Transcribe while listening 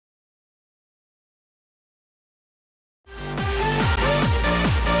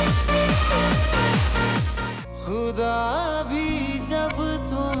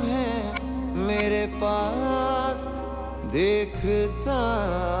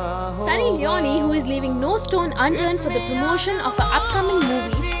Sunny Leone, who is leaving no stone unturned for the promotion of her upcoming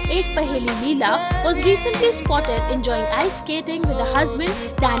movie Ek Paheli Leela, was recently spotted enjoying ice skating with her husband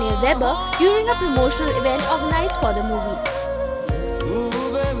Daniel Weber during a promotional event organized for the movie.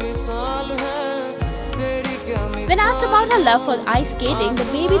 When asked about her love for ice skating, the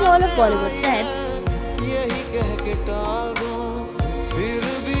baby doll of Bollywood said,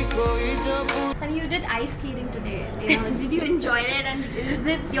 Sunny, you did ice skating today. Did you enjoy it, and is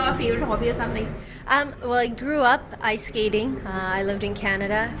this your favorite hobby or something? Well, I grew up ice skating. I lived in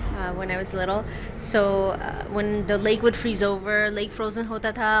Canada when I was little. So when the lake would freeze over, lake frozen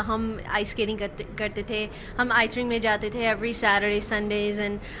hota tha, hum ice skating karte the. Hum ice rink mein jate the every Saturday, Sundays,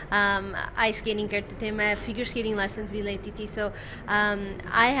 and ice skating karte the. Main figure skating lessons bhi leti thi. So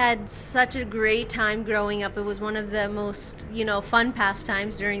I had such a great time growing up. It was one of the most, fun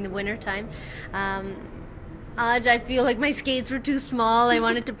pastimes during the winter time. I feel like my skates were too small. I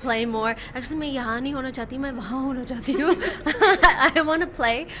wanted to play more. Actually, मैं यहाँ नहीं होना चाहती, मैं वहाँ होना चाहती हूँ. I want to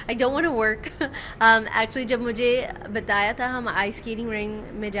play. I don't want to work. Actually, जब मुझे बताया था हम ice skating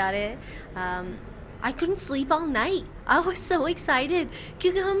ring में जा रहे हैं, I couldn't sleep all night. I was so excited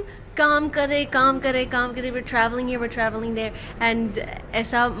क्योंकि हम काम करे. We're traveling here, we're traveling there, and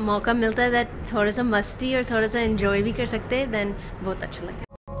ऐसा मौका मिलता है that थोड़ा सा मस्ती और थोड़ा सा enjoy भी कर सकते हैं, then बहुत अच्छा लगा.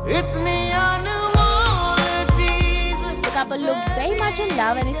 The couple looked very much in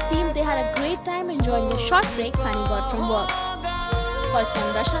love, and it seemed they had a great time enjoying the short break Sunny got from work.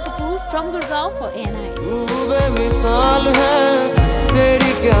 Correspondent Rashna Kapoor from Gurgaon for ANI.